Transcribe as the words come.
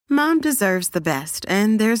Mom deserves the best,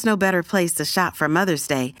 and there's no better place to shop for Mother's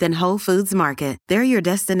Day than Whole Foods Market. They're your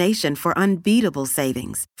destination for unbeatable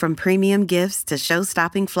savings, from premium gifts to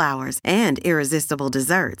show-stopping flowers and irresistible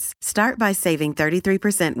desserts. Start by saving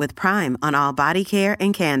 33% with Prime on all body care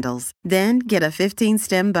and candles. Then get a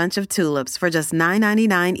 15-stem bunch of tulips for just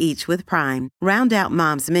 $9.99 each with Prime. Round out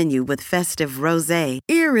Mom's menu with festive rosé,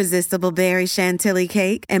 irresistible berry chantilly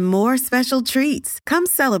cake, and more special treats. Come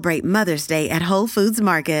celebrate Mother's Day at Whole Foods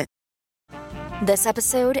Market. This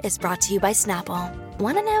episode is brought to you by Snapple.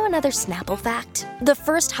 Want to know another Snapple fact? The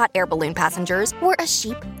first hot air balloon passengers were a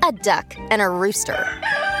sheep, a duck, and a rooster.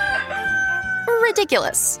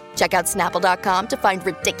 Ridiculous. Check out Snapple.com to find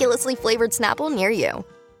ridiculously flavored Snapple near you.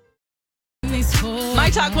 My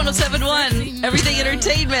Talk 107.1, Everything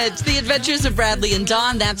Entertainment, The Adventures of Bradley and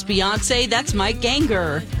Dawn. That's Beyonce. That's Mike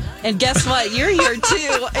Ganger. And guess what? You're here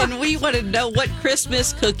too, and we want to know what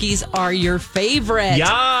Christmas cookies are your favorite.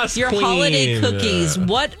 Yes, your queen. holiday cookies.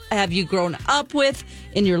 What have you grown up with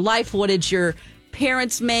in your life? What did your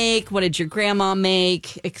parents make? What did your grandma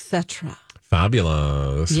make, etc.?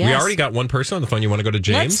 Fabulous. Yes. We already got one person on the phone. You want to go to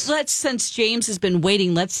James? Let's since James has been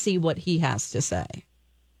waiting, let's see what he has to say.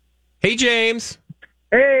 Hey, James.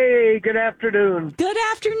 Hey, good afternoon. Good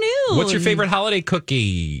afternoon. What's your favorite holiday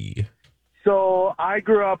cookie? So I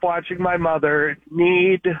grew up watching my mother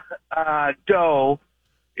knead dough.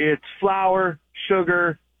 It's flour,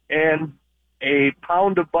 sugar, and a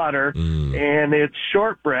pound of butter, and it's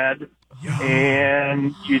shortbread,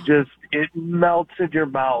 and it melts in your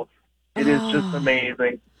mouth. It is just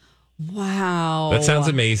amazing. Wow. That sounds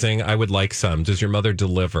amazing. I would like some. Does your mother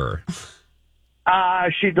deliver?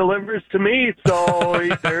 She delivers to me, so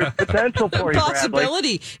there's potential for you,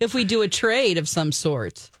 possibility Bradley. if we do a trade of some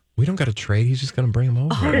sort. We don't got to trade. He's just going to bring them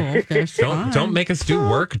over. Oh, okay, Don't make us do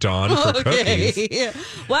work, Dawn, for cookies.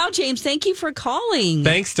 Wow, James, thank you for calling.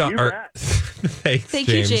 Thanks, Dawn. Thanks, Thank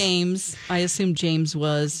James. you, James. I assume James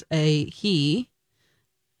was a he.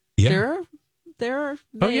 Yeah. There are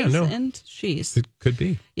theys and she's. It could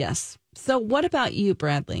be. Yes. So what about you,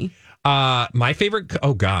 Bradley? My favorite,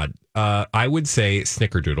 I would say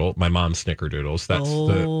Snickerdoodle, my mom's Snickerdoodles. That's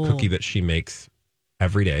the cookie that she makes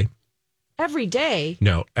every day. Every day?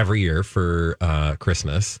 No, every year for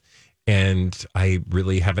Christmas. And I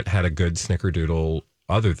really haven't had a good Snickerdoodle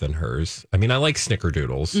other than hers. I mean, I like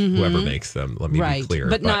Snickerdoodles, whoever makes them, let me be clear.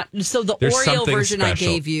 But not, so the Oreo version special.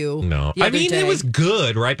 I gave you. No, I mean, it was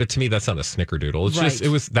good, right? But to me, that's not a Snickerdoodle. It's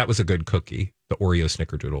just, that was a good cookie, the Oreo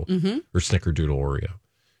Snickerdoodle or Snickerdoodle Oreo.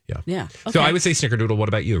 Yeah. Yeah. Okay. So I would say Snickerdoodle. What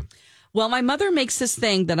about you? Well, my mother makes this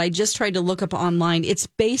thing that I just tried to look up online. It's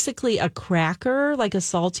basically a cracker, like a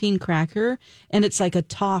saltine cracker, and it's like a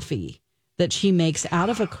toffee that she makes out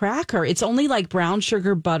of a cracker. It's only like brown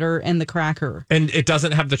sugar, butter, and the cracker. And it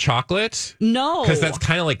doesn't have the chocolate? No. Because that's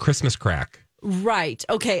kind of like Christmas crack. Right.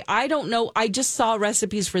 Okay. I don't know. I just saw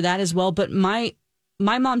recipes for that as well, but my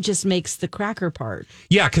mom just makes the cracker part.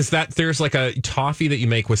 Yeah, because there's like a toffee that you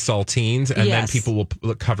make with saltines, and then people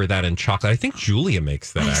will cover that in chocolate. I think Julia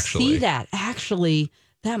makes that, actually. I see that. Actually,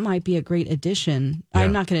 that might be a great addition. Yeah.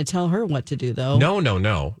 I'm not going to tell her what to do, though.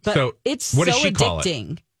 No. But so it's what so does she call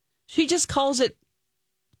addicting. it? She just calls it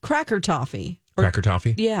cracker toffee. Cracker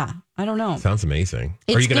toffee? Yeah, I don't know. Sounds amazing.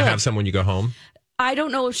 It's Are you going to good. have some when you go home? I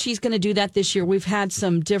don't know if she's going to do that this year. We've had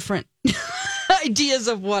some different ideas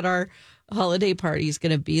of what our holiday party is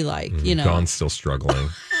going to be like. You know, Dawn's still struggling.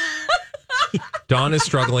 Dawn is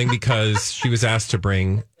struggling because she was asked to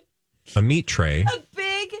bring a meat tray.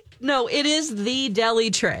 No, it is the deli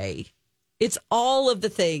tray. It's all of the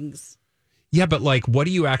things. Yeah, but like, what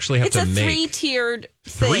do you actually have to make? It's a 3-tiered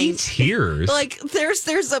thing. 3 tiers? Like,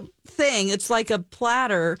 there's a thing. It's like a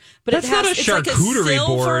platter, but That's not a it's like a charcuterie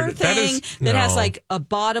silver board. thing That has no. like a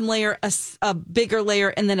bottom layer, a bigger layer,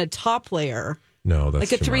 and then a top layer. No,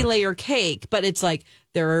 that's like a too 3-layer cake, but it's like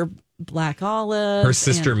there are black olives. Her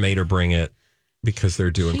sister made her bring it because they're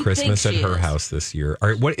doing She Christmas at thinks she her is. house this year. All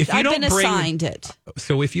right, what if you I've don't been bring assigned it?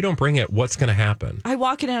 So if you don't bring it, what's going to happen? I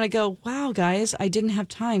walk in and I go, "Wow, guys, I didn't have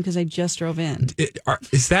time because I just drove in."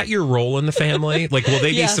 Is that your role in the family? Like, will they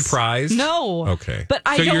Yes. be surprised? No. Okay. But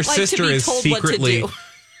I so don't your like sister to be is told secretly. what to do.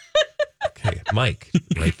 Okay, Mike,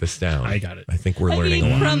 write this down. I got it. I think we're learning a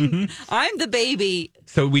lot. I'm the baby.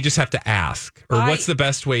 So we just have to ask, or what's the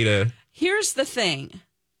best way to? Here's the thing.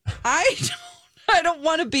 I don't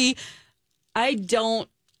want to be. I don't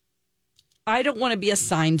want to be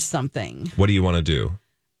assigned something. What do you want to do?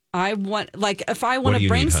 I want, like, if I What want do to you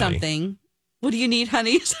bring need, honey? something. What do you need,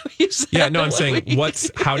 honey? Is that what you said? Yeah, no, I'm What saying, do you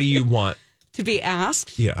how do you want to be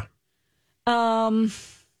asked? Yeah.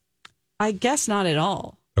 I guess not at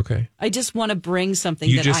all. Okay. I just want to bring something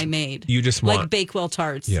I made. You just want... Like Bakewell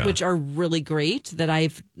tarts, which are really great that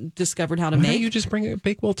I've discovered how to Why make. don't you just bring a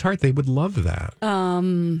Bakewell tart? They would love that.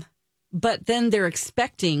 But then they're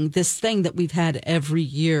expecting this thing that we've had every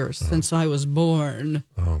year since I was born.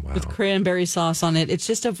 Oh, wow. With cranberry sauce on it. It's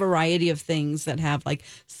just a variety of things that have like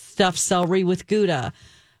stuffed celery with Gouda,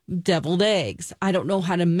 deviled eggs. I don't know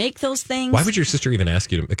how to make those things. Why would your sister even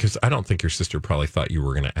ask you to? Because I don't think your sister probably thought you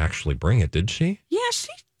were going to actually bring it, did she? Yeah,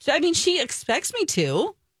 she expects me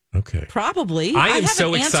to. Okay. Probably. I am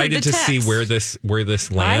so excited to see where this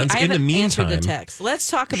lands. In the meantime, the text. Let's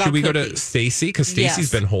talk about should we cookies. go to Stacy? Because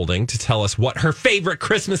Stacy's been holding to tell us what her favorite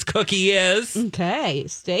Christmas cookie is. Okay,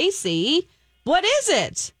 Stacy, what is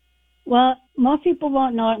it? Well, most people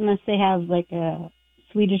won't know it unless they have like a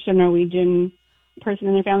Swedish or Norwegian person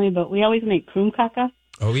in their family, but we always make kroomkaka.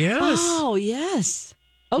 Oh, yes. Oh, yes.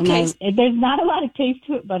 Okay. There's not a lot of taste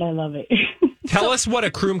to it, but I love it. Tell us what a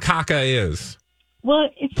kroomkaka is. Well,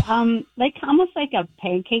 it's like almost like a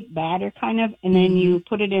pancake batter kind of, and then you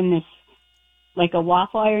put it in this like a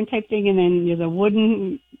waffle iron type thing, and then there's a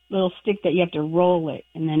wooden little stick that you have to roll it,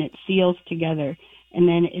 and then it seals together, and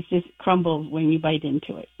then it just crumbles when you bite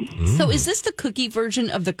into it. So is this the cookie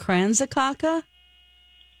version of the Kransekaka?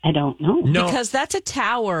 I don't know. No. Because that's a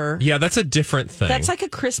tower. Yeah, that's a different thing. That's like a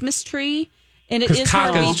Christmas tree. And it is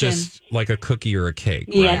kaka Norwegian. is just like a cookie or a cake.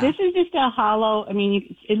 Yeah, right? this is just a hollow. I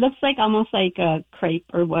mean, it looks like almost like a crepe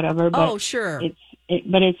or whatever. But sure.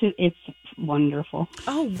 It's wonderful.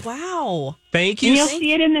 Oh, wow. Thank you. And you'll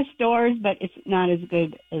see it in the stores, but it's not as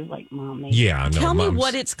good as like Mom made. Yeah, no. Tell me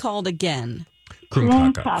what it's called again.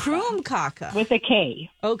 Kroomkaka. Kroomkaka. With a K.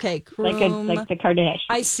 Okay, Kroom. Like the Kardashians.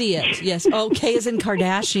 I see it. Yes. Oh, K is in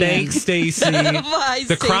Kardashian. Thanks, Stacy. Bye,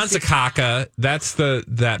 the Kransekaka, that's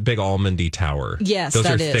that big almondy tower. Yes, those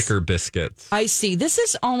that are is. thicker biscuits. I see. This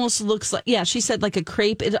is almost looks like, she said like a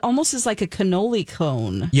crepe. It almost is like a cannoli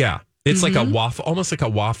cone. Yeah. It's like a waffle, almost like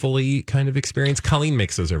a waffly kind of experience. Colleen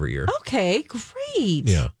makes those every year. Okay, great.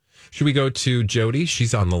 Yeah. Should we go to Jody?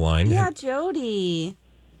 She's on the line. Yeah, Jody.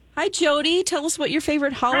 Hi, Jody. Tell us what your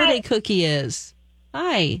favorite holiday cookie is.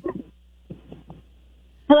 Hi.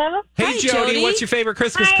 Hello? Hey, Hi, Jody. What's your favorite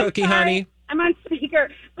Christmas cookie, honey? I'm on speaker.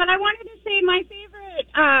 But I wanted to say my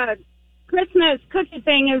favorite Christmas cookie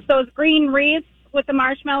thing is those green wreaths with the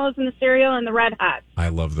marshmallows and the cereal and the Red Hot. I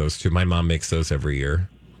love those too. My mom makes those every year.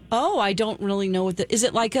 Oh, I don't really know what is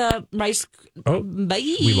it like a rice? Oh,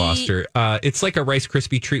 we lost her. It's like a Rice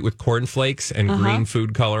Krispie treat with cornflakes and green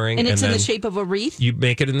food coloring. And it's in the shape of a wreath? You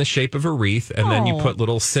make it in the shape of a wreath, and then you put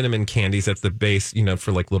little cinnamon candies at the base,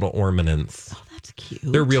 for like little ornaments. Oh, that's cute.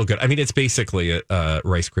 They're real good. I mean, it's basically a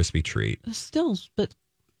Rice Krispie treat. Still, but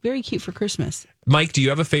very cute for Christmas. Mike, do you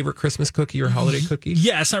have a favorite Christmas cookie or holiday cookie?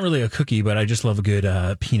 Yeah, it's not really a cookie, but I just love a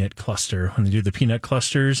good peanut cluster. When they do the peanut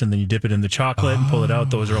clusters and then you dip it in the chocolate and pull it out,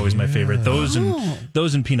 those are always my favorite. Those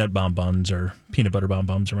and peanut bonbons or peanut butter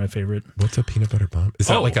bonbons are my favorite. What's a peanut butter bomb? Is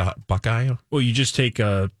that like a Buckeye? Well, you just take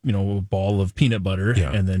a ball of peanut butter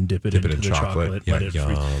and then dip it into the chocolate. Yeah, let it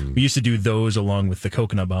freeze. We used to do those along with the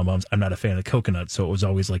coconut bonbons. I'm not a fan of coconut, so it was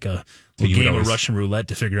always like a game of Russian roulette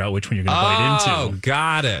to figure out which one you're going to bite into. Oh,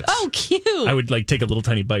 got it. Oh, cute. I would take a little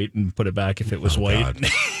tiny bite and put it back if it was white.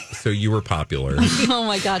 So you were popular. Oh,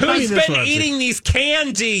 my God. Who's been eating these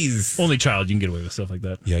candies? Only child, you can get away with stuff like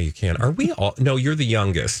that. Yeah, you can. Are we all? No, you're the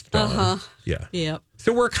youngest. Uh-huh. Yeah. Yep.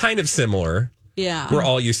 So we're kind of similar. Yeah. We're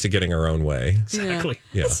all used to getting our own way. Exactly.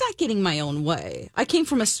 Yeah. It's not getting my own way. I came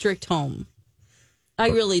from a strict home. I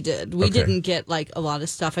really did. We didn't get like a lot of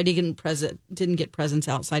stuff. I didn't get presents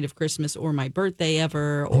outside of Christmas or my birthday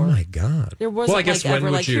ever. Or, oh my God! There wasn't I guess like when ever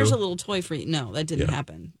would like here's a little toy for you. No, that didn't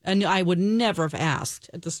happen. And I would never have asked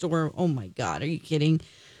at the store. Oh my God, are you kidding?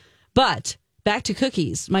 But back to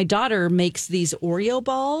cookies. My daughter makes these Oreo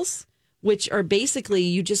balls, which are basically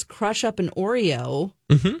you just crush up an Oreo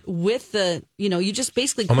with the you just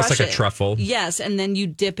basically almost crush like a truffle. Yes, and then you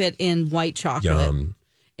dip it in white chocolate. Yum.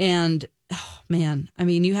 And oh man, I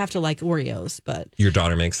mean, you have to like Oreos, but your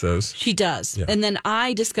daughter makes those. She does. Yeah. And then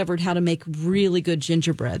I discovered how to make really good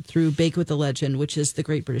gingerbread through Bake with a Legend, which is the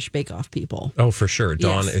Great British Bake Off people. Oh, for sure.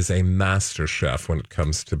 Dawn Yes. is a master chef when it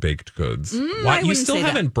comes to baked goods. Why I you wouldn't still say that.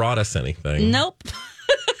 haven't brought us anything? Nope.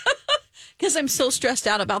 Because I'm so stressed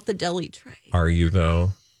out about the deli tray. Are you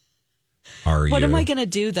though? What am I going to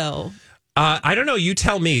do though? I don't know. You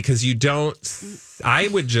tell me, because you don't. I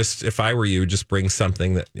would just, if I were you, just bring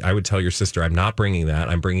something that I would tell your sister, I'm not bringing that.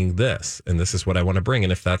 I'm bringing this. And this is what I want to bring.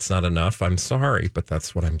 And if that's not enough, I'm sorry, but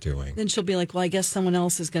that's what I'm doing. Then she'll be like, well, I guess someone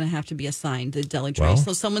else is going to have to be assigned the deli tray. Well,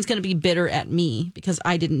 so someone's going to be bitter at me because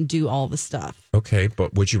I didn't do all the stuff. Okay,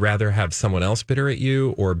 but would you rather have someone else bitter at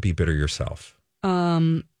you or be bitter yourself?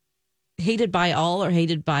 hated by all or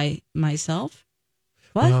hated by myself?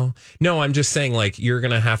 What? Well, no, I'm just saying, like, you're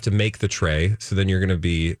going to have to make the tray, so then you're going to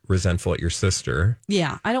be resentful at your sister.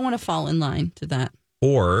 Yeah, I don't want to fall in line to that.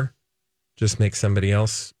 Or just make somebody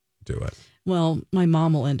else do it. Well, my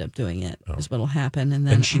mom will end up doing it, is what'll happen. And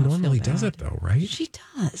then she normally does it, though, right? She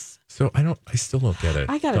does. So I still don't get it.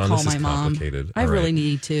 I got to call my mom. I really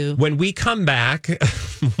need to. When we come back,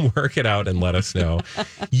 work it out and let us know.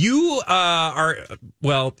 You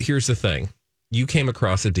well, here's the thing. You came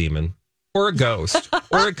across a demon or a ghost,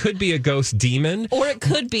 or it could be a ghost demon. Or it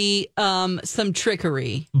could be some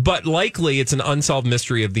trickery. But likely it's an unsolved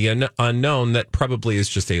mystery of the unknown that probably is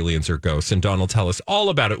just aliens or ghosts. And Dawn will tell us all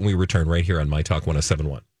about it when we return right here on My Talk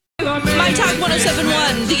 107.1. My Talk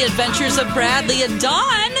 107.1, The Adventures of Bradley and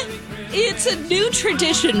Dawn. It's a new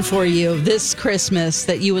tradition for you this Christmas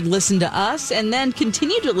that you would listen to us and then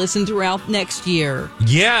continue to listen throughout next year.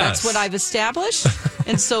 Yes. That's what I've established.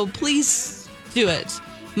 And so please do it.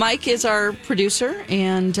 Mike is our producer,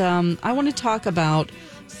 and I want to talk about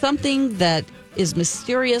something that is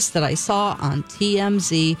mysterious that I saw on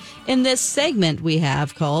TMZ in this segment we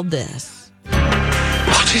have called this.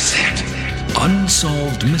 What is it?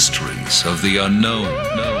 Unsolved mysteries of the unknown.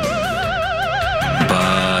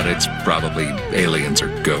 But it's probably aliens or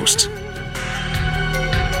ghosts.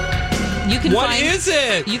 What is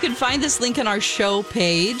it? You can find this link on our show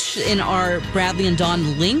page in our Bradley and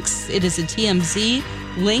Dawn links. It is a TMZ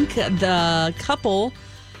link. The couple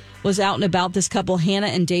was out and about. This couple, Hannah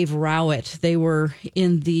and Dave Rowett. They were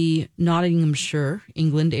in the Nottinghamshire,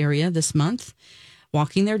 England area this month,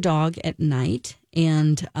 walking their dog at night.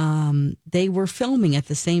 And they were filming at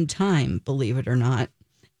the same time, believe it or not.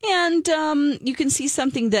 And you can see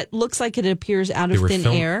something that looks like it appears out of thin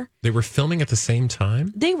air. They were filming at the same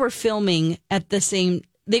time? They were filming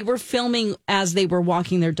as they were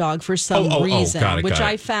walking their dog for some reason, which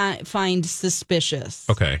I find suspicious.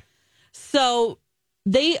 Okay. So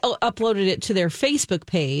they uploaded it to their Facebook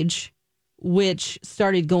page, which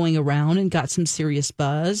started going around and got some serious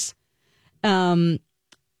buzz. And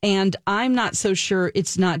I'm not so sure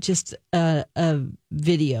it's not just a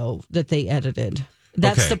video that they edited.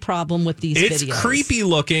 That's the problem with these videos. It's creepy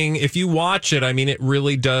looking. If you watch it, I mean, it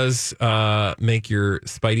really does make your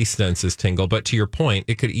spidey senses tingle. But to your point,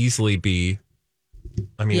 it could easily be,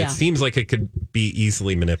 it seems like it could be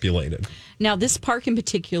easily manipulated. Now, this park in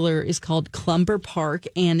particular is called Clumber Park,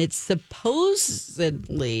 and it's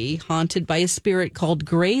supposedly haunted by a spirit called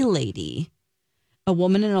Grey Lady, a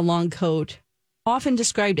woman in a long coat, often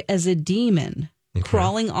described as a demon.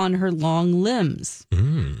 Crawling on her long limbs.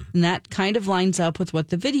 And that kind of lines up with what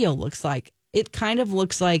the video looks like. It kind of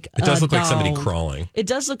looks like it does look dog. like somebody crawling. It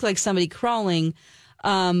does look like somebody crawling.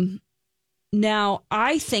 Now,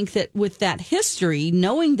 I think that with that history,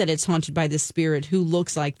 knowing that it's haunted by this spirit who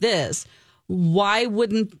looks like this, why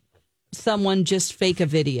wouldn't someone just fake a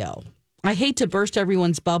video? I hate to burst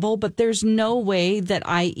everyone's bubble, but there's no way that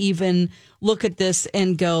I even look at this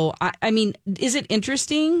and go, I mean, is it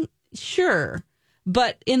interesting? Sure.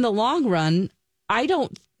 But in the long run,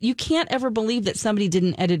 you can't ever believe that somebody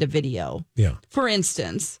didn't edit a video. Yeah. For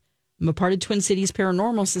instance, I'm a part of Twin Cities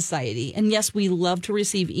Paranormal Society. And yes, we love to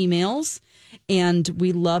receive emails and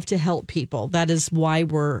we love to help people. That is why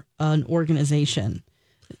we're an organization.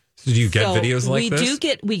 So do you get videos like this?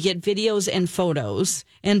 We get videos and photos,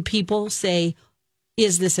 and people say,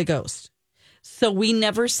 is this a ghost? So we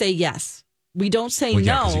never say yes. We don't say no.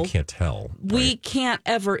 Because you can't tell. Right? We can't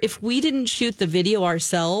ever. If we didn't shoot the video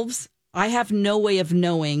ourselves, I have no way of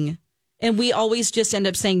knowing. And we always just end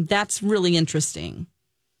up saying, that's really interesting.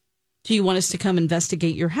 Do you want us to come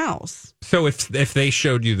investigate your house? So if they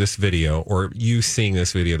showed you this video or you seeing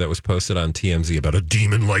this video that was posted on TMZ about a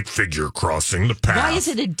demon-like figure crossing the path. Why is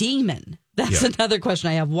it a demon? That's another question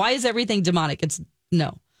I have. Why is everything demonic? It's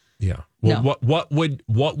no. Yeah. Well, no.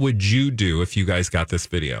 What would you do if you guys got this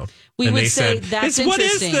video? We would say that's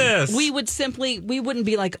interesting. What is this? We wouldn't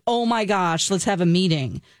be like, oh my gosh, let's have a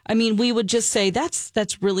meeting. I mean, we would just say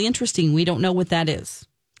that's really interesting. We don't know what that is.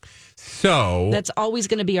 So that's always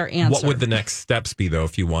going to be our answer. What would the next steps be, though,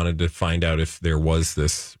 if you wanted to find out if there was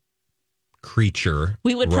this creature?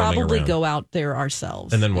 We would probably go out there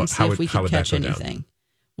ourselves. And then what? How would catch anything? Down?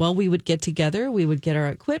 Well, we would get together. We would get our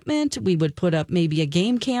equipment. We would put up maybe a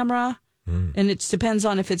game camera. And it depends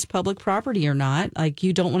on if it's public property or not. Like,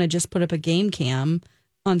 you don't want to just put up a game cam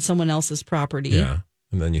on someone else's property. Yeah.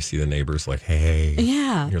 And then you see the neighbors like, hey.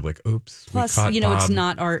 Yeah. And you're like, oops. Plus, Bob. It's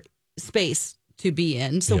not our space to be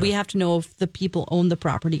in. So we have to know if the people own the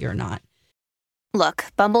property or not. Look,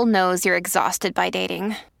 Bumble knows you're exhausted by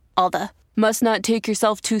dating. All the must not take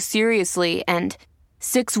yourself too seriously and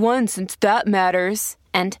 6'1" since that matters.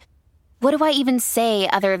 And what do I even say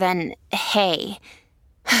other than, hey?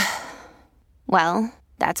 Well,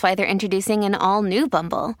 that's why they're introducing an all-new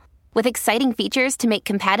Bumble, with exciting features to make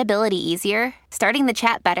compatibility easier, starting the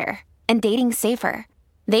chat better, and dating safer.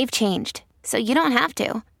 They've changed, so you don't have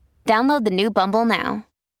to. Download the new Bumble now.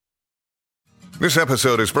 This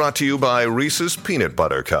episode is brought to you by Reese's Peanut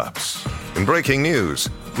Butter Cups. In breaking news,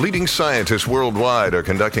 leading scientists worldwide are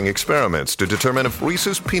conducting experiments to determine if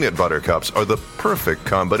Reese's Peanut Butter Cups are the perfect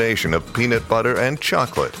combination of peanut butter and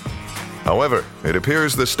chocolate. However, it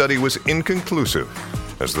appears the study was inconclusive,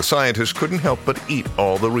 as the scientists couldn't help but eat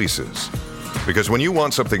all the Reese's. Because when you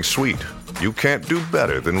want something sweet, you can't do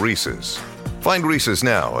better than Reese's. Find Reese's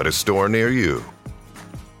now at a store near you.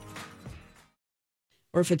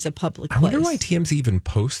 Or if it's a public place. I wonder why TMZ even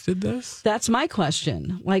posted this. That's my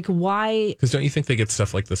question. Like, why? Because don't you think they get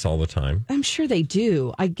stuff like this all the time? I'm sure they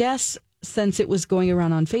do. I guess since it was going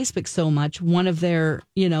around on Facebook so much, one of their,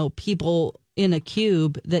 people in a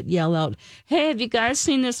cube that yell out, hey, have you guys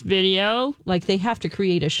seen this video? Like, they have to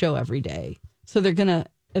create a show every day. So they're going to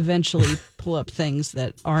eventually pull up things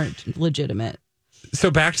that aren't legitimate.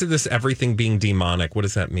 So back to this everything being demonic. What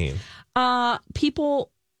does that mean?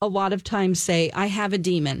 People a lot of times say, I have a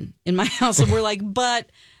demon in my house. And we're like, but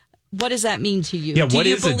what does that mean to you? Yeah, do what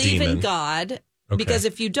you is a believe demon? in God? Okay. Because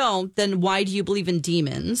if you don't, then why do you believe in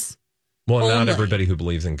demons? Well, not Only. everybody who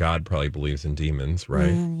believes in God probably believes in demons,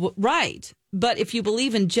 right? Right. But if you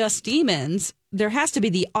believe in just demons, there has to be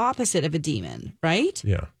the opposite of a demon, right?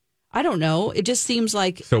 Yeah. I don't know. It just seems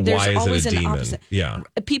like So there's why is always it a an demon? opposite. Yeah.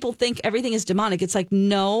 People think everything is demonic. It's like,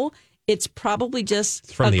 no, it's probably just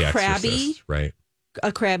It's from The crabby, Exorcist, right?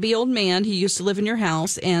 a crabby old man who used to live in your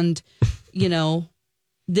house, and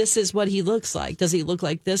this is what he looks like. Does he look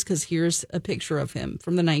like this? Because here's a picture of him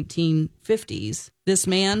from the 1950s. This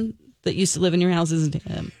man that used to live in your house isn't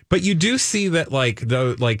him. But you do see that,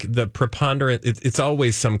 the preponderant, it's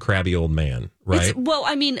always some crabby old man, right?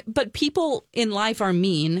 But people in life are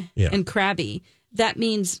mean and crabby. That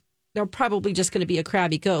means they're probably just going to be a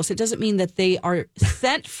crabby ghost. It doesn't mean that they are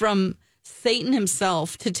sent from Satan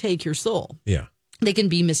himself to take your soul. Yeah. They can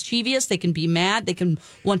be mischievous. They can be mad. They can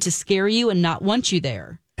want to scare you and not want you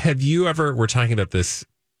there. Have you ever, we're talking about this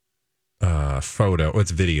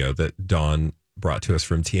it's video that Dawn brought to us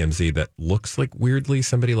from TMZ that looks like weirdly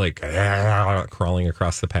somebody crawling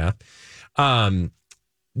across the path.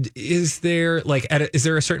 Is there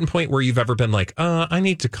a certain point where you've ever been like, I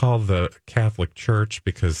need to call the Catholic Church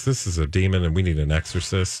because this is a demon and we need an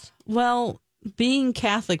exorcist? Well, being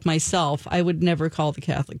Catholic myself, I would never call the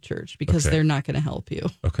Catholic Church because they're not going to help you.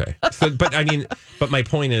 Okay. So, but my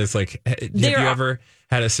point is, have you ever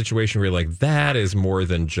had a situation where you're like, that is more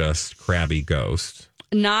than just crabby ghost?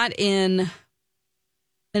 Not in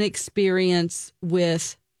an experience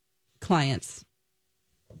with clients.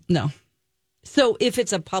 No. So if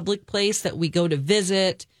it's a public place that we go to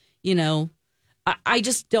visit, I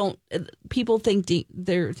just don't. People think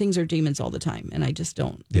things are demons all the time, and I just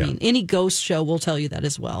don't. Yeah. I mean, any ghost show will tell you that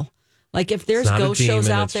as well. Like if there's It's not a ghost demon, shows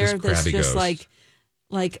out it's there just that's crabby just ghost.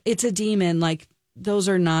 like it's a demon. Like those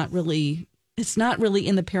are not really. It's not really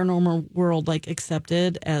in the paranormal world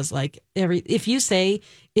accepted as if you say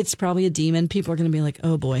it's probably a demon, people are going to be like,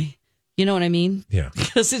 oh boy. You know what I mean? Yeah.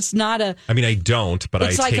 Because it's not a. I mean, I don't, but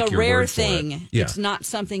it's I take like a your rare word for thing. it. Yeah. It's not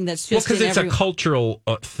something that's just because it's a cultural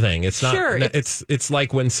thing. It's not. Sure, It's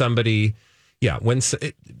like when somebody,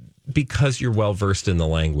 because you're well versed in the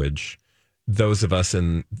language. Those of us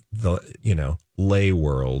in the lay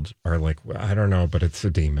world are like, well, I don't know, but it's a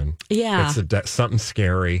demon. Yeah, it's something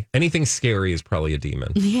scary. Anything scary is probably a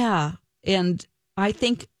demon. Yeah, and I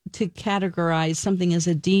think to categorize something as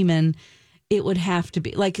a demon, it would have to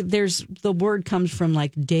be the word comes from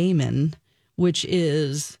daemon, which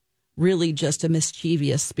is really just a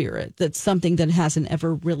mischievous spirit. That's something that hasn't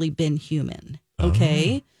ever really been human.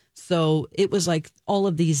 Okay. So it was like all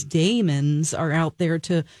of these daemons are out there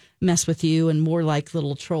to mess with you and more like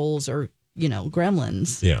little trolls or,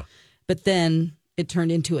 gremlins. Yeah. But then it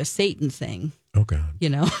turned into a Satan thing. Oh, God.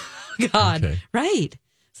 God. Okay. Right.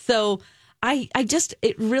 So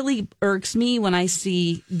it really irks me when I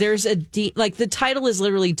see there's the title is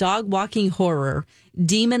literally Dog Walking Horror,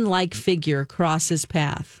 Demon-like Figure Crosses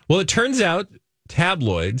Path. Well, it turns out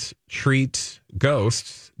tabloids treat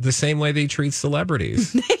ghosts the same way they treat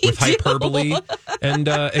celebrities with hyperbole and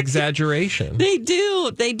exaggeration. They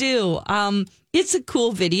do. It's a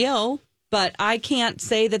cool video, but I can't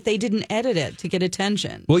say that they didn't edit it to get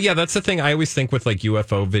attention. Well, yeah, that's the thing. I always think with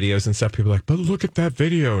UFO videos and stuff, people are like, but look at that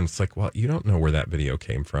video. And it's like, well, you don't know where that video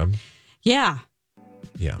came from. Yeah.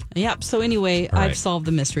 Yeah. Yep. So anyway, All right. I've solved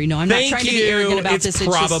the mystery. No, I'm not Thank trying to be you. arrogant about It's this.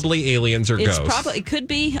 probably aliens or It's ghosts. probably, it could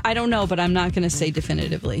be. I don't know, but I'm not going to say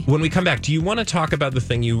definitively. When we come back, do you want to talk about the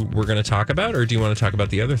thing you were going to talk about, or do you want to talk about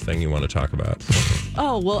the other thing you want to talk about?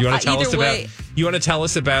 Oh, well, You want to tell either us way, about? You want to tell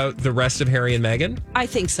us about the rest of Harry and Meghan? I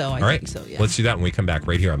think so. I All right. think so, yeah. Let's do that when we come back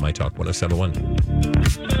right here on My Talk 1071.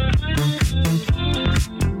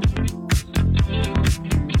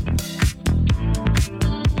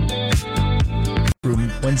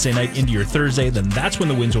 From Wednesday night into your Thursday, then that's when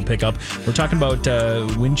the winds will pick up. We're talking about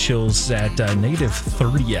wind chills at negative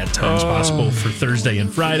 30 at times possible for Thursday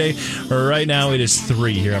and Friday. Right now it is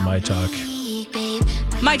 3 here on My Talk.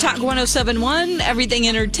 My Talk 1071, Everything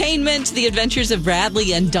Entertainment, The Adventures of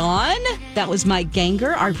Bradley and Dawn. That was Mike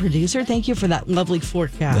Ganger, our producer. Thank you for that lovely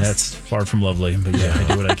forecast. That's far from lovely, but yeah, I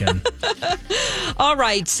do what I can. All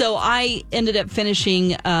right, so I ended up finishing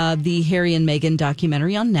the Harry and Meghan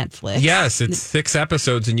documentary on Netflix. Yes, it's 6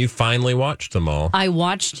 episodes, and you finally watched them all. I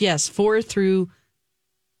watched, 4 through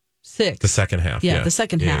 6. The second half. Yeah, the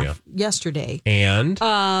second half yesterday. And?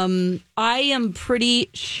 I am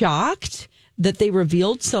pretty shocked that they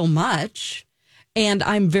revealed so much, and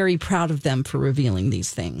I'm very proud of them for revealing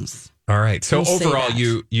these things. All right. So We'll say overall,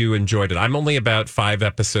 that. you enjoyed it. I'm only about 5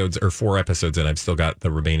 episodes or 4 episodes, and I've still got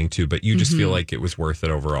the remaining 2, but you just feel like it was worth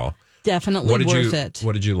it overall. Definitely worth it.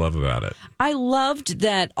 What did you love about it? I loved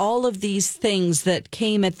that all of these things that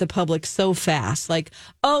came at the public so fast, like,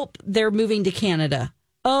 oh, they're moving to Canada.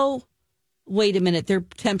 Oh, wait a minute, they're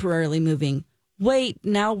temporarily moving. Wait,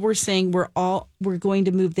 now we're saying we're going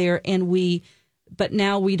to move there, but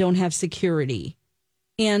now we don't have security.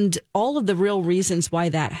 And all of the real reasons why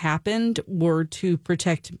that happened were to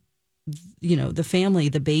protect, the family,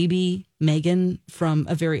 the baby, Meghan, from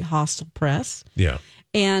a very hostile press. Yeah.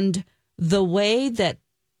 And the way that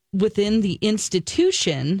within the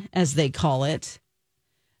institution, as they call it,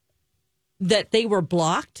 that they were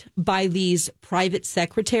blocked by these private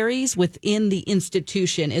secretaries within the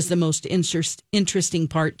institution is the most interesting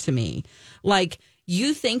part to me. Like,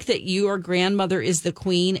 you think that your grandmother is the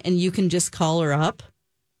queen and you can just call her up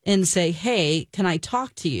and say, hey, can I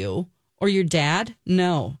talk to you? Or your dad?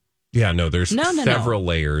 No. Yeah, no, there's several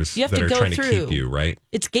layers you have that to are go trying through. to keep you, right?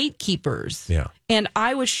 It's gatekeepers. Yeah. And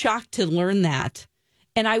I was shocked to learn that.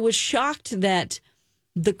 And I was shocked that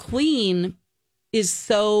the queen is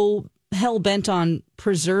so hell-bent on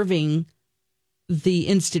preserving the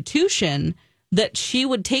institution that she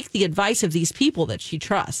would take the advice of these people that she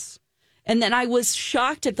trusts. And then I was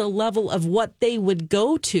shocked at the level of what they would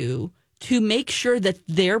go to make sure that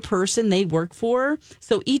their person they work for.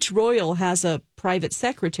 So each royal has a private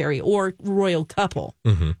secretary or royal couple.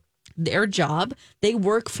 Mm-hmm. Their job, they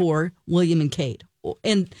work for William and Kate.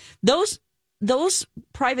 And those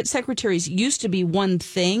private secretaries used to be one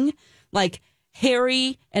thing. Like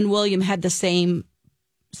Harry and William had the same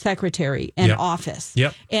secretary and office.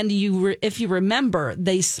 Yep. And if you remember,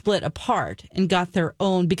 they split apart and got their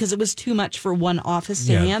own because it was too much for one office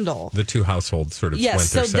to handle. The 2 households sort of Yes, went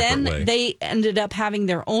their so separate then way. they ended up having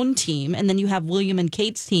their own team, and then you have William and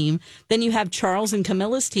Kate's team, then you have Charles and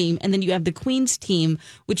Camilla's team, and then you have the Queen's team,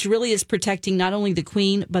 which really is protecting not only the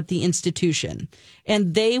Queen, but the institution.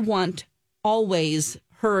 And they want always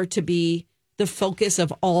her to be the focus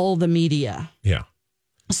of all the media. Yeah.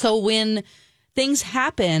 So when things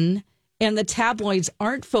happen and the tabloids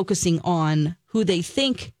aren't focusing on who they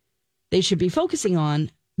think they should be focusing on,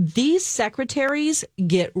 these secretaries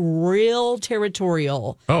get real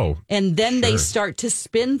territorial. Oh, and then they sure. start to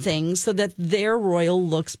spin things so that their royal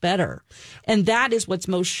looks better. And that is what's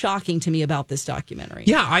most shocking to me about this documentary.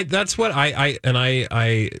 Yeah, that's what I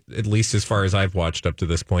at least as far as I've watched up to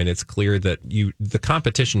this point, it's clear that the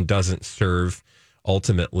competition doesn't serve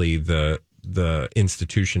ultimately the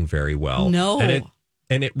institution very well. No.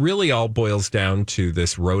 And it really all boils down to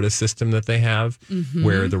this rota system that they have,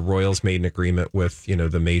 where the royals made an agreement with,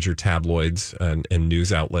 the major tabloids and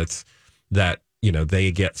news outlets that,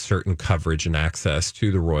 they get certain coverage and access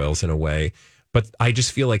to the royals in a way. But I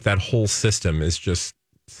just feel like that whole system is just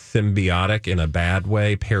symbiotic in a bad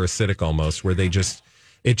way, parasitic almost, where it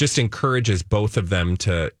just encourages both of them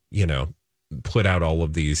to, put out all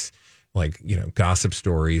of these gossip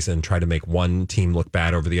stories and try to make one team look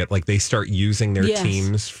bad over the other. Like they start using their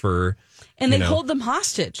teams for, and they hold them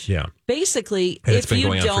hostage. Yeah. Basically, and if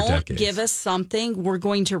you don't give us something, we're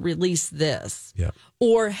going to release this. Yeah.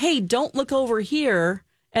 Or, hey, don't look over here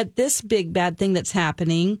at this big bad thing that's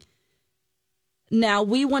happening. Now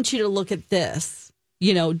we want you to look at this,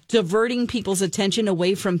 diverting people's attention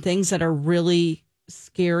away from things that are really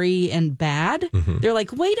scary and bad. Mm-hmm. They're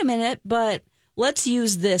like, wait a minute, but let's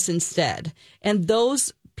use this instead. And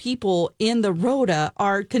those people in the Rhoda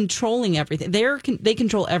are controlling everything. They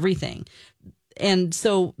control everything. And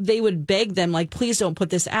so they would beg them, like, please don't put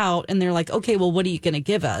this out. And they're like, okay, well, what are you going to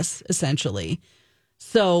give us, essentially?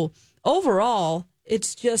 So overall,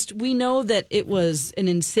 it's just, we know that it was an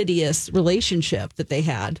insidious relationship that they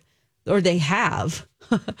had, or they have.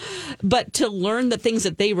 But to learn the things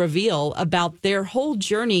that they reveal about their whole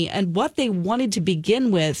journey and what they wanted to begin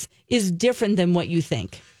with is different than what you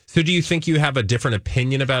think. So do you think you have a different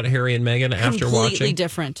opinion about Harry and Meghan after watching? Completely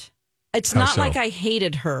different. It's How not so? like I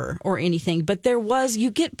hated her or anything, but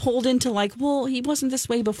you get pulled into like, well, he wasn't this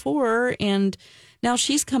way before, and now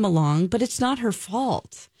she's come along, but it's not her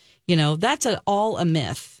fault. That's all a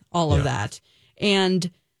myth, all of that.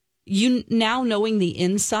 And you now knowing the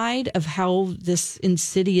inside of how this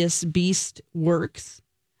insidious beast works,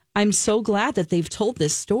 I'm so glad that they've told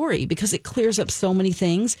this story because it clears up so many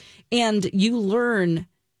things, and you learn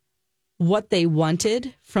what they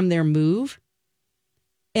wanted from their move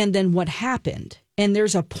and then what happened. And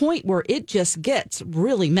there's a point where it just gets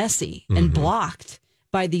really messy and blocked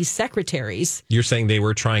by these secretaries. You're saying they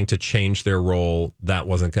were trying to change their role. That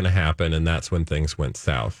wasn't going to happen. And that's when things went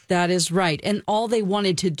south. That is right. And all they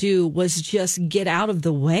wanted to do was just get out of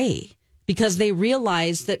the way because they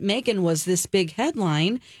realized that Meghan was this big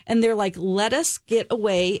headline. And they're like, let us get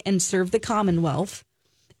away and serve the Commonwealth.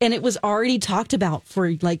 And it was already talked about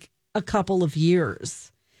for like a couple of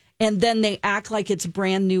years. And then they act like it's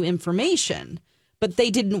brand new information. But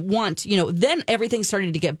they didn't want, then everything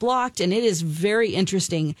started to get blocked. And it is very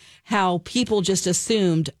interesting how people just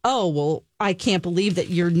assumed, oh, well, I can't believe that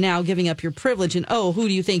you're now giving up your privilege. And, oh, who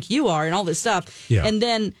do you think you are? And all this stuff. Yeah. And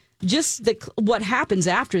then just what happens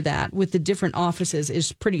after that with the different offices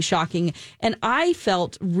is pretty shocking. And I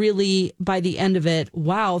felt really by the end of it,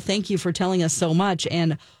 wow, thank you for telling us so much.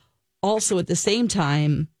 And also at the same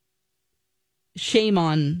time, shame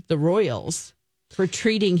on the royals for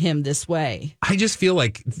treating him this way. I just feel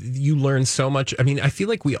like you learn so much. I mean, I feel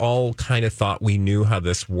like we all kind of thought we knew how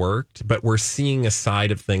this worked, but we're seeing a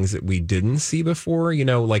side of things that we didn't see before.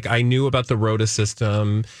 Like I knew about the Rhoda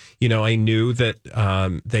system. I knew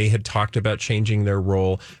that they had talked about changing their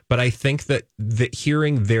role, but I think that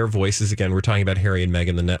hearing their voices again, we're talking about Harry and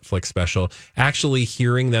Meghan, the Netflix special, actually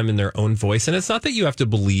hearing them in their own voice. And it's not that you have to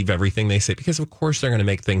believe everything they say, because of course they're going to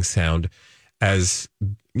make things sound as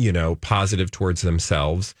positive towards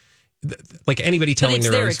themselves, like anybody telling but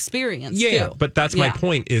it's their own experience. Yeah, but that's my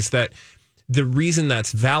point, is that the reason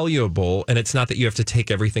that's valuable, and it's not that you have to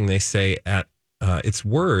take everything they say at its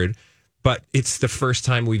word, but it's the first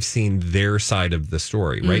time we've seen their side of the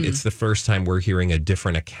story, right? It's the first time we're hearing a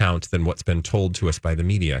different account than what's been told to us by the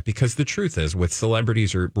media. Because the truth is, with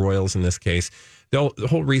celebrities or royals in this case, the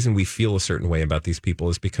whole reason we feel a certain way about these people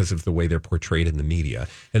is because of the way they're portrayed in the media.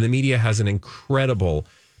 And the media has an incredible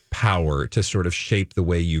power to sort of shape the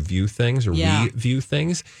way you view things or we view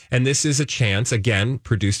things. And this is a chance, again,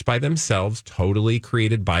 produced by themselves, totally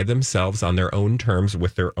created by themselves on their own terms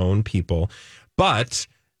with their own people. But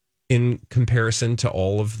in comparison to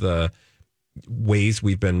all of the ways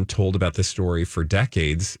we've been told about this story for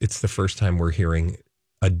decades, it's the first time we're hearing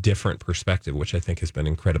a different perspective, which I think has been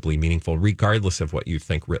incredibly meaningful, regardless of what you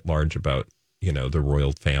think writ large about, the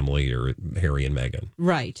royal family or Harry and Meghan.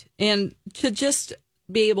 Right. And to just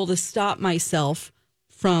be able to stop myself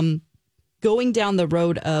from going down the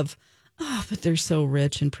road of, oh, but they're so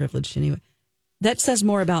rich and privileged anyway. That says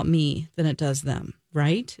more about me than it does them,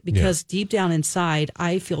 right? Because deep down inside,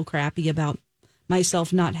 I feel crappy about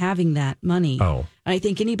myself not having that money. Oh. And I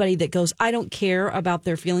think anybody that goes, I don't care about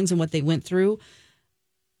their feelings and what they went through,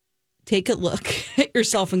 take a look at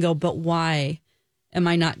yourself and go, but why am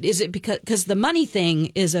I not? Is it because the money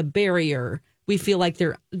thing is a barrier? We feel like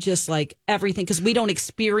they're just like everything because we don't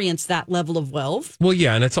experience that level of wealth. Well,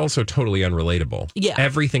 yeah, and it's also totally unrelatable. Yeah.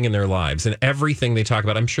 Everything in their lives and everything they talk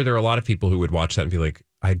about. I'm sure there are a lot of people who would watch that and be like,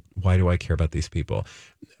 why do I care about these people?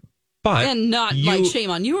 But and not like shame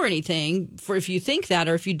on you or anything for if you think that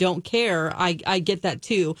or if you don't care. I get that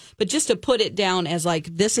too. But just to put it down as like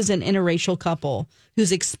this is an interracial couple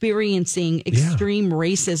who's experiencing extreme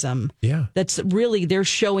racism. Yeah. That's really, they're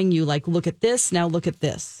showing you like, look at this, now look at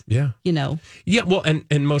this. Yeah. Yeah, well,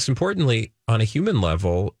 and most importantly, on a human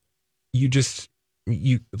level, you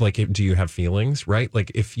like, do you have feelings, right?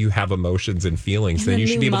 Like if you have emotions and feelings, then you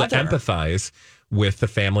should be able to empathize with the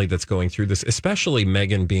family that's going through this, especially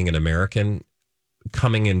Meghan being an American,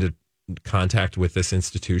 coming into contact with this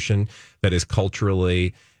institution that is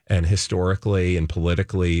culturally and historically and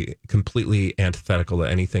politically completely antithetical to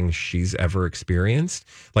anything she's ever experienced.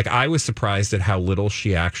 Like I was surprised at how little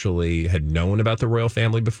she actually had known about the royal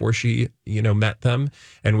family before she, met them,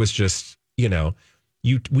 and was just,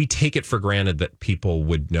 we take it for granted that people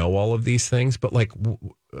would know all of these things, but like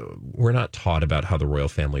we're not taught about how the royal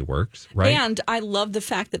family works, right? And I love the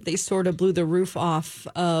fact that they sort of blew the roof off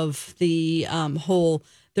of the whole.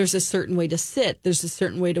 There's a certain way to sit. There's a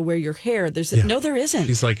certain way to wear your hair. No, there isn't.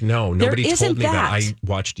 She's like, no, nobody told me that. I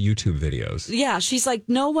watched YouTube videos. Yeah, she's like,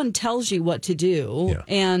 no one tells you what to do. Yeah.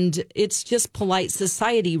 And it's just polite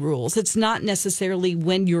society rules. It's not necessarily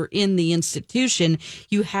when you're in the institution,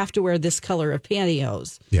 you have to wear this color of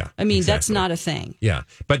pantyhose. Yeah. I mean, that's not a thing. Yeah.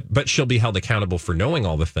 But she'll be held accountable for knowing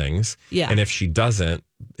all the things. Yeah. And if she doesn't,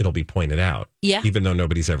 it'll be pointed out. Yeah. Even though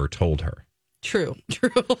nobody's ever told her. True.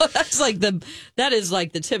 That is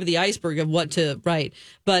like the tip of the iceberg of what to write.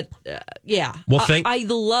 But yeah, well, I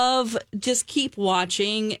love, just keep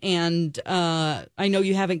watching. And I know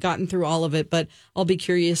you haven't gotten through all of it, but I'll be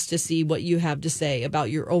curious to see what you have to say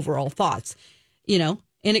about your overall thoughts, and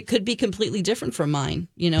it could be completely different from mine.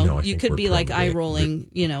 You could be like eye rolling,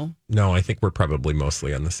 No, I think we're probably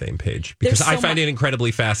mostly on the same page because I find it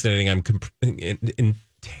incredibly fascinating. I'm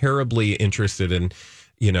terribly interested in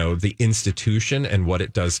the institution and what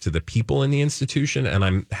it does to the people in the institution. And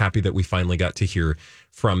I'm happy that we finally got to hear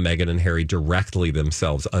from Meghan and Harry directly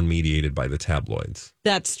themselves, unmediated by the tabloids.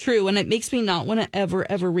 That's true. And it makes me not want to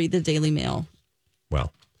ever read the Daily Mail.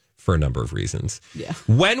 Well, for a number of reasons. Yeah.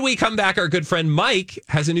 When we come back, our good friend Mike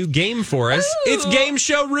has a new game for us. Ooh. It's Game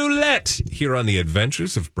Show Roulette here on The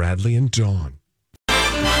Adventures of Bradley and Dawn.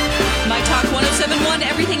 My Talk 107.1,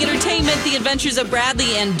 Everything Entertainment, The Adventures of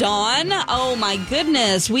Bradley and Dawn. Oh, my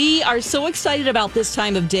goodness. We are so excited about this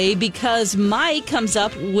time of day because Mike comes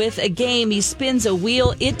up with a game. He spins a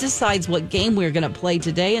wheel. It decides what game we're going to play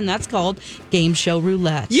today, and that's called Game Show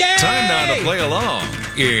Roulette. Yay! Time now to play along.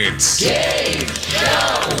 It's Game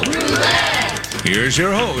Show Roulette. Here's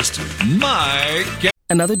your host, Mike.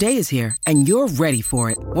 Another day is here, and you're ready for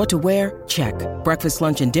it. What to wear? Check. Breakfast,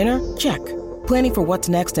 lunch, and dinner? Check. Planning for what's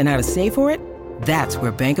next and how to save for it? That's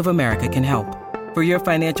where Bank of America can help. For your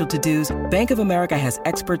financial to-dos, Bank of America has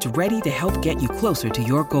experts ready to help get you closer to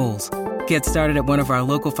your goals. Get started at one of our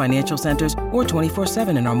local financial centers or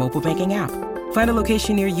 24/7 in our mobile banking app. Find a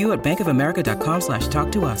location near you at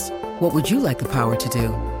bankofamerica.com/talktous. What would you like the power to do?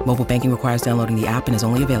 Mobile banking requires downloading the app and is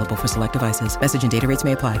only available for select devices. Message and data rates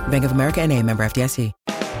may apply. Bank of America NA, member FDIC.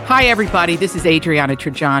 Hi, everybody. This is Adriana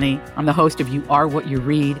Trajani. I'm the host of You Are What You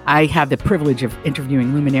Read. I have the privilege of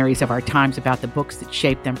interviewing luminaries of our times about the books that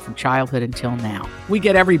shaped them from childhood until now. We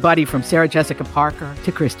get everybody from Sarah Jessica Parker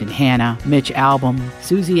to Kristen Hanna, Mitch Albom,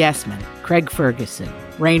 Susie Essman, Craig Ferguson,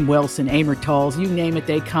 Rainn Wilson, Amor Tolls, you name it,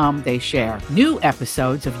 they come, they share. New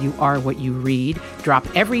episodes of You Are What You Read drop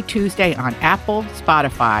every Tuesday on Apple,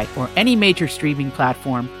 Spotify, or any major streaming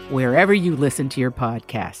platform wherever you listen to your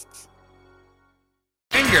podcasts.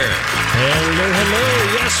 Hello.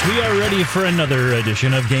 Yes, we are ready for another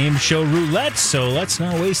edition of Game Show Roulette. So let's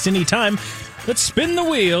not waste any time. Let's spin the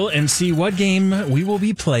wheel and see what game we will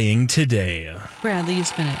be playing today. Bradley, you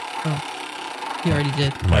spin it. Oh, you already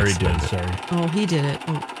did. I already did, sorry. Oh, he did it.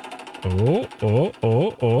 Oh.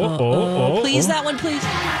 Please, that one, please.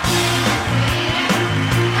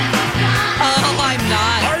 Oh, I'm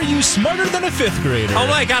not. Are you smarter than a fifth grader? Oh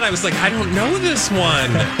my God, I was like, I don't know this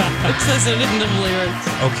one. It says it in the lyrics.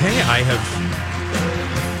 Okay,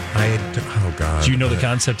 oh God. Do you know the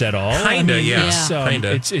concept at all? Kinda, yeah.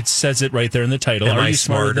 Kinda. It says it right there in the title. Am Are I you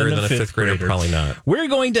smarter than a fifth grader? Probably not. We're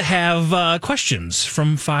going to have questions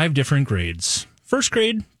from 5 different grades. First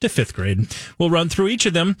grade to 5th grade. We'll run through each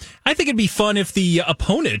of them. I think it'd be fun if the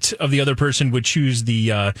opponent of the other person would choose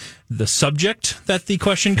the subject that the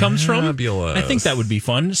question comes from. Fabulous. I think that would be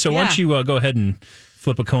fun. So why don't you go ahead and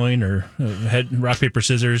flip a coin or rock, paper,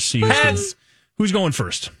 scissors. See who's going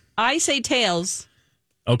first. I say tails.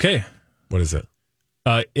 Okay. What is it?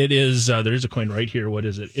 It is, there is a coin right here. What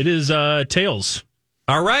is it? It is tails.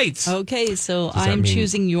 All right. Okay, so I'm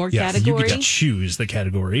choosing your category. You get to choose the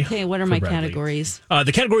category. Okay, what are my categories?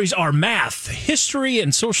 The categories are math, history,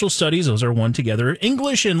 and social studies. Those are one together.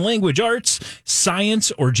 English and language arts,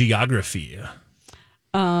 science, or geography.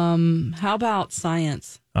 How about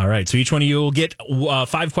science? All right, so each one of you will get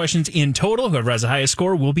 5 questions in total. Whoever has the highest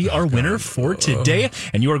score will be our winner for today.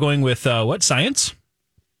 And you are going with what, science?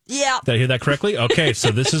 Yeah. Did I hear that correctly? Okay,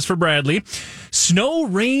 so this is for Bradley. Snow,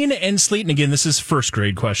 rain, and sleet. And again, this is first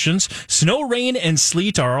grade questions. Snow, rain, and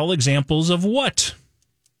sleet are all examples of what?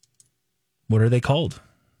 What are they called?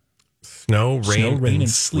 Snow, rain, and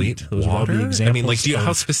sleet. Those are all the examples. I mean,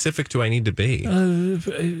 how specific do I need to be?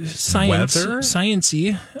 Science, weather?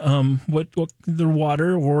 Sciencey. What the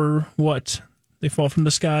water or what? They fall from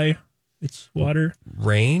the sky. It's water.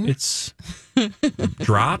 Rain? It's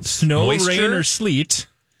drops? Snow, moisture? rain, or sleet.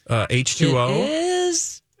 H2O? It is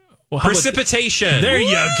Well, precipitation. There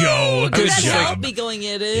you go. Good That job. helped me going,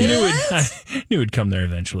 it is. I knew it'd come there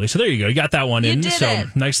eventually. So there you go. You got that one in. did So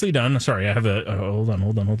it. Nicely done. Sorry, I have a. Hold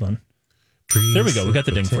on. There we go. We got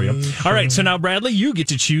the ding for you. All right. So now, Bradley, you get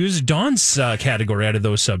to choose Dawn's category out of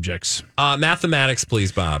those subjects. Mathematics,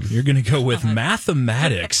 please, Bob. You're going to go with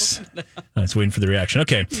mathematics. I was waiting for the reaction.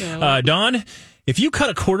 Okay. No. Dawn, if you cut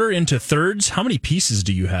a quarter into thirds, how many pieces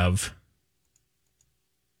do you have?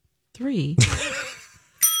 3.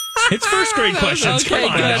 It's first grade questions. Okay,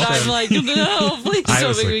 Come on. good. now. I'm like, no, please I don't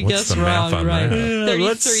was make like, me what's guess the math wrong. on Right.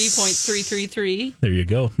 that? 33.333. There you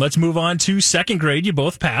go. Let's move on to second grade. You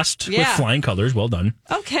both passed with Yeah. flying colors. Well done.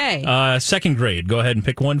 Okay. Second grade. Go ahead and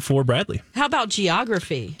pick one for Bradley. How about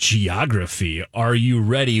geography? Geography. Are you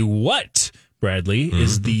ready? What, Bradley,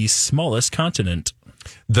 is the smallest continent?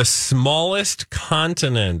 The smallest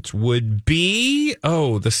continent would be...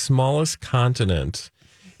 Oh, the smallest continent.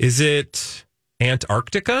 Is it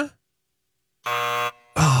Antarctica?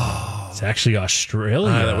 It's actually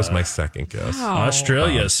Australia. That was my second guess.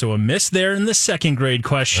 Australia. So a miss there in the second grade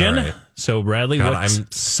question. All right. So, Bradley, God, what's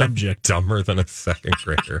I'm subject? dumber than a second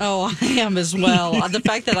grader. Oh, I am as well. The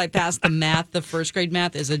fact that I passed the math, the first grade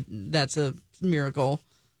math, that's a miracle.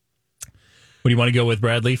 What do you want to go with,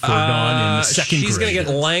 Bradley, for Dawn in the second grade? She's going to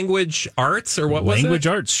get language arts, or what was it? Language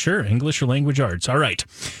arts, sure. English or language arts. All right.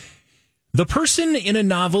 The person in a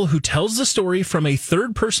novel who tells the story from a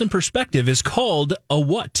third-person perspective is called a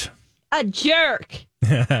what? A jerk.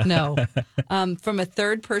 No. From a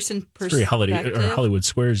third-person Very perspective. Hollywood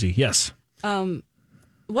Squaresy, yes.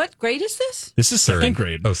 What grade is this? This is second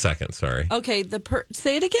grade. Oh, second, sorry. Okay,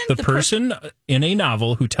 say it again. The person in a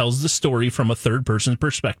novel who tells the story from a third-person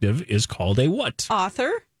perspective is called a what?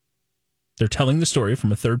 Author. They're telling the story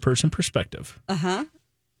from a third-person perspective. Uh-huh.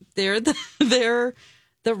 They're the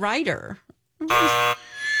writer.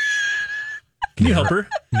 Can you help her?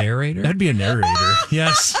 Narrator? That'd be a narrator.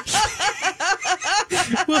 Yes.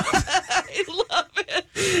 I love it.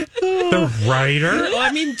 The writer? Well,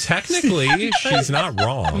 I mean, technically, she's not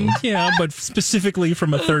wrong. Yeah, but specifically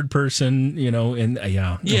from a third person, and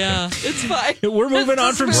yeah. Yeah, okay. It's fine. We're moving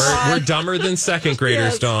on from... We're dumber than second graders,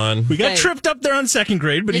 Yes. Dawn. We got tripped up there on second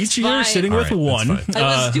grade, but It's each year fine. sitting All with right, one. that's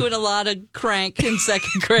I was doing a lot of crank in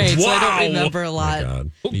second grade, so I Wow. don't remember a Oh, lot. my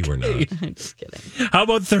God. You were not. I'm just kidding. How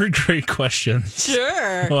about third grade questions?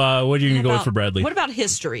 Sure. What are you going to go with for Bradley? What about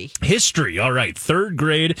history? History. All right. Third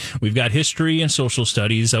grade. We've got history and social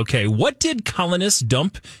studies. Okay. What did colonists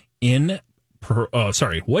dump in...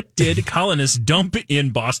 What did colonists dump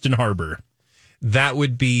in Boston Harbor? That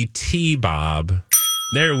would be T-Bob.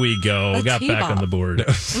 There we go. A Got back T-Bob. on the board.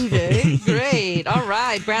 Okay, great. All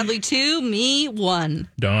right. Bradley 2, me 1.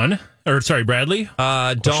 Bradley. Dawn,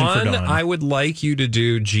 for Dawn. I would like you to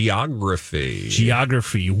do geography.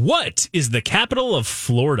 Geography. What is the capital of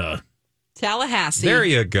Florida? Tallahassee. There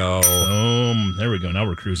you go. Boom. There we go. Now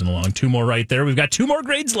we're cruising along. 2 more right there. We've got 2 more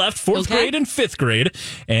grades left, 4th grade and 5th grade.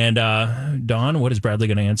 And Dawn, what is Bradley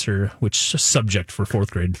going to answer? Which subject for 4th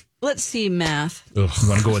grade? Let's see, math. You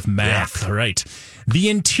want to go with math. All right. The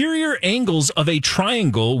interior angles of a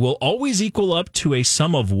triangle will always equal up to a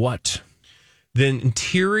sum of what? The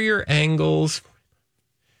interior angles...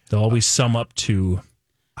 They'll always sum up to...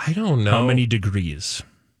 I don't know. How many degrees?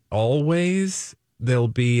 Always, they'll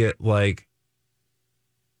be at like...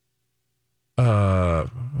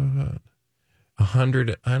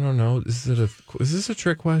 100. I don't know. Is this a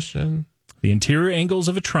trick question? The interior angles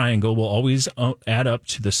of a triangle will always add up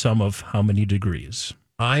to the sum of how many degrees?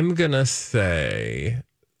 I'm going to say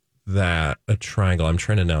that a triangle. I'm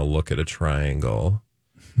trying to now look at a triangle.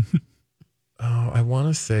 I want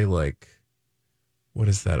to say like, what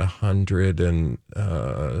is that? 100 and,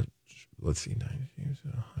 let's see,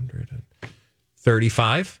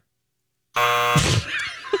 135? I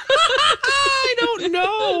don't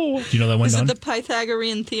know. Do you know that one, Is Dawn? it the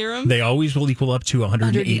Pythagorean theorem? They always will equal up to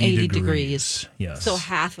 180 degrees. Yes. So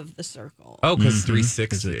half of the circle. Oh, because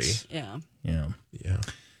 360. Yeah. Yeah. Yeah.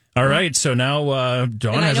 All right. So now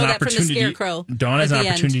Dawn And I has know an that from the opportunity. Scarecrow Dawn has at an the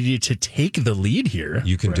end. opportunity to take the lead here.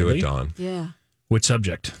 You can do Bradley. it, Dawn. Yeah. Which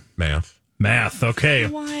subject? Math. Math. Okay.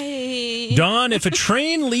 Why? Dawn, if a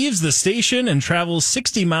train leaves the station and travels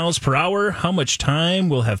 60 miles per hour, how much time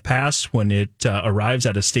will have passed when it arrives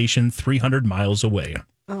at a station 300 miles away?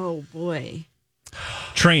 Oh, boy.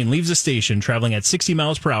 Train leaves a station traveling at 60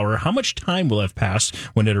 miles per hour. How much time will have passed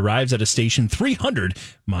when it arrives at a station 300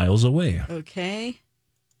 miles away? Okay.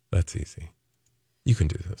 That's easy. You can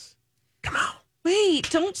do this. Come on. Wait,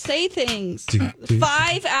 don't say things. Do.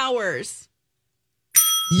 5 hours.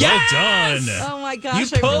 Yes! Well done. Oh, my gosh.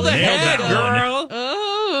 You pulled I really ahead, nailed that girl. one.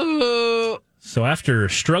 Oh. So after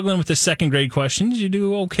struggling with the second grade questions, you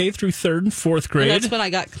do okay through third and fourth grade. And that's when I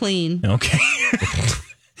got clean. Okay.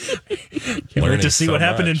 Can't wait to see what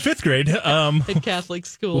happened in fifth grade. At Catholic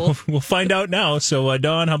school. We'll find out now. So,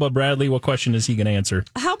 Dawn, how about Bradley? What question is he going to answer?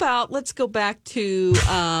 How about let's go back to,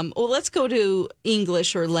 let's go to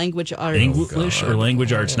English or language arts. English or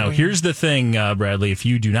language arts. Now, here's the thing, Bradley. If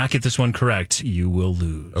you do not get this one correct, you will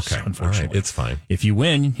lose. Okay. Unfortunately. All right. It's fine. If you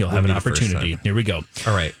win, you'll have an opportunity. Here we go.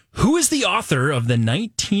 All right. Who is the author of the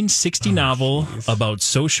 1960 novel about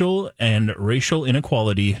social and racial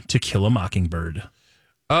inequality, To Kill a Mockingbird?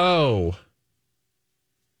 Oh.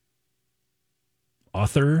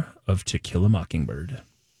 Author of To Kill a Mockingbird.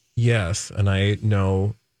 Yes, and I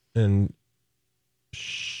know, and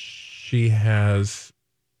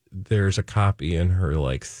there's a copy in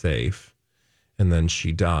her safe, and then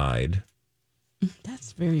she died.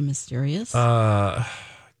 That's very mysterious. To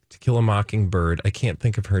Kill a Mockingbird. I can't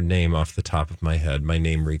think of her name off the top of my head. My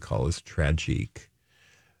name recall is tragic.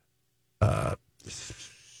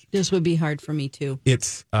 This would be hard for me too.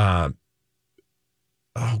 It's oh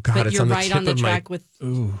God, but it's you're on the right tip on the of track my... with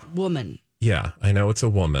woman. Yeah, I know it's a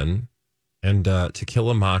woman. And To Kill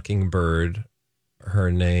a Mockingbird,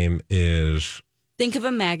 her name is... Think of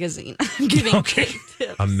a magazine. I'm giving tips.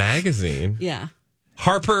 A magazine? Yeah.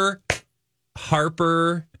 Harper.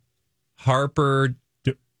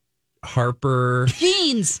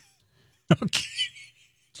 Jeans. Okay.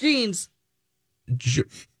 Jeans.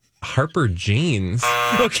 Harper Jeans.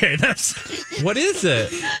 Okay, that's... What is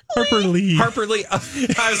it? Harper Lee. Harper Lee.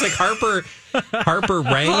 I was like, Harper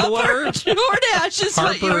Wrangler? Jordache is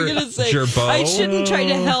what you were going to say. Gerbeau? I shouldn't try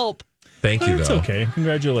to help. Thank you, It's though. okay.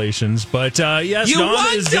 Congratulations. But yes,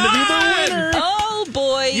 Dawn is going to be the winner. Oh,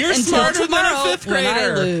 boy. You're smarter than a fifth grader. When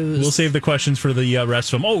I lose. We'll save the questions for the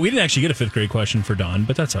rest of them. Oh, we didn't actually get a fifth grade question for Dawn,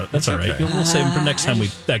 but that's all right. Okay. We'll save them for next time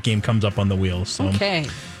that game comes up on the wheel. So. Okay.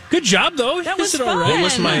 Good job, though. That was fun. fun. What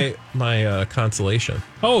was my consolation?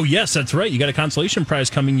 Oh, yes, that's right. You got a consolation prize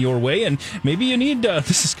coming your way, and maybe you need...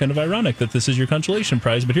 this is kind of ironic that this is your consolation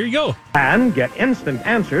prize, but here you go. And get instant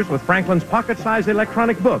answers with Franklin's pocket-sized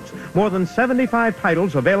electronic books. More than 75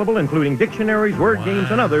 titles available, including dictionaries, word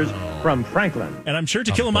games, and others from Franklin. And I'm sure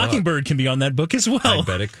To Kill a Mockingbird can be on that book as well. I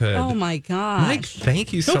bet it could. Oh, my gosh. Mike,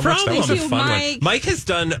 thank you so No much. problem. That was a Thank you, fun Mike. one. Mike has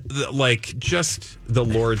done just the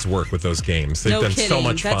Lord's work with those games. They've No done kidding. so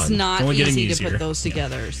much That's fun. not Only getting easy to easier. put those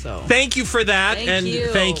together. So Thank you for that. Thank you.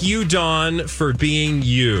 Thank you, Dawn, for being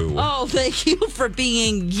you. Oh, thank you for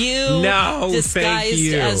being you. No, disguised thank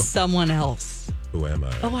you. as someone else. Who am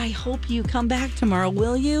I? Oh, I hope you come back tomorrow.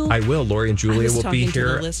 Will you? I will. Lori and I Julia was will be talking to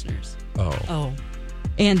here. the listeners. Oh.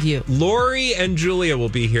 And you. Lori and Julia will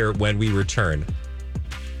be here when we return.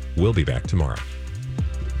 We'll be back tomorrow.